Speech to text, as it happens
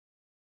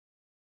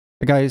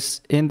Hey guys,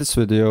 in this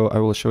video I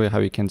will show you how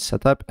you can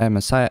set up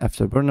MSI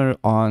Afterburner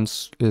on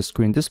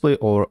screen display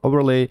or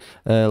overlay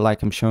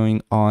like I'm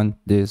showing on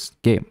this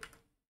game.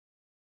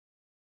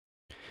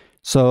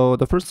 So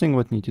the first thing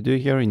what you need to do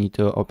here, you need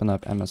to open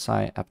up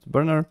MSI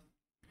Afterburner.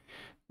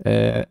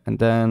 And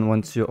then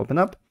once you open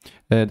up,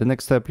 the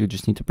next step, you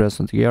just need to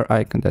press on the gear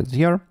icon that's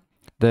here.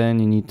 Then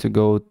you need to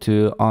go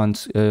to on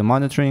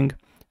monitoring,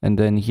 and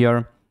then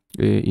here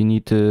you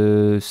need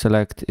to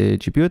select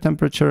GPU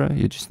temperature.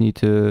 You just need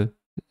to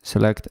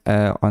select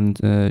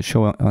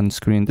show on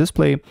screen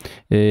display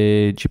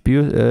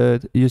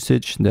GPU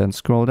usage, then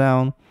scroll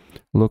down,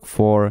 look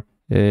for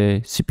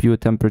CPU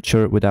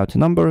temperature without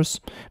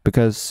numbers,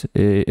 because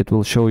it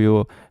will show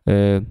you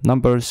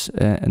numbers,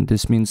 and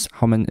this means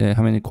how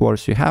many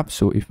cores you have.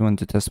 So if you want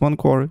to test one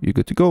core, you're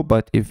good to go.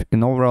 But if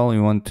in overall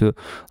you want to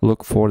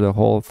look for the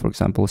whole, for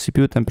example,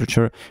 CPU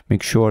temperature,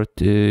 make sure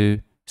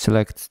to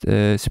select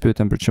CPU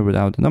temperature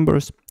without the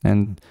numbers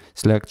and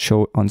select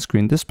show on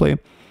screen display,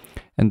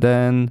 and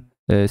then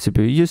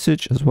CPU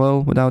usage as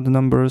well without the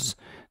numbers.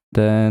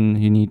 Then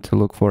you need to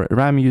look for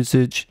RAM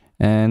usage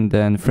and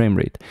then frame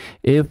rate.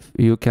 If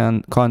you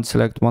can't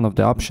select one of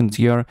the options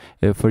here,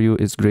 for you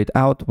is grayed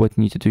out. What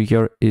you need to do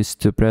here is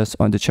to press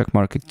on the check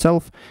mark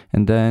itself,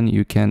 and then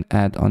you can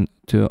add on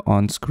to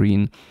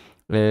on-screen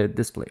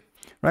display,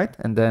 right?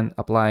 And then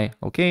apply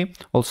OK.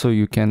 Also,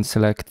 you can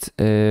select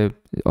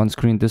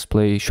on-screen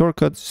display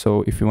shortcut.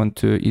 So if you want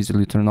to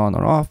easily turn on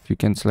or off, you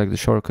can select the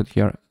shortcut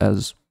here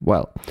as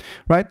well,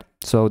 right?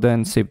 So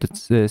then save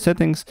the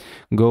settings,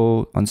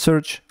 go on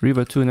search,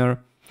 Riva Tuner,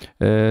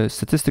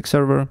 statistic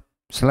server,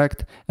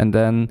 select, and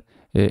then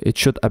it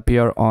should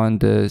appear on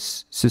the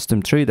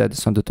system tree that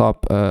is on the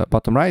top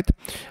bottom right.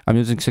 I'm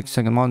using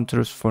 6-second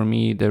monitors. For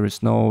me, there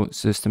is no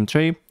system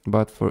tray,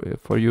 but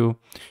for you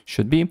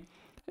should be.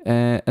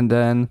 And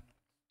then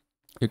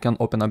you can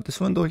open up this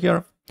window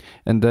here,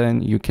 and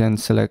then you can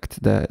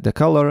select the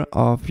color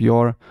of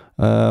your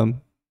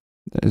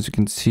as you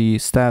can see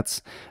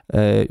stats.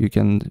 You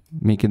can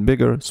make it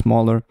bigger,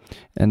 smaller,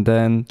 and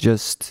then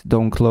just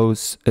don't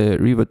close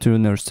Riva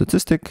Tuner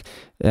statistic,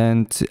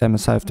 and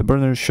MSI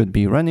Afterburner should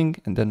be running,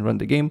 and then run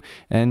the game,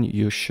 and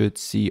you should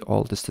see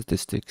all the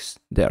statistics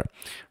there,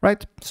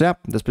 right? So yeah,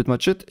 that's pretty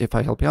much it. If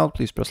I help you out,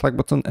 please press like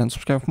button and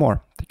subscribe for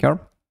more. Take care.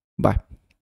 Bye.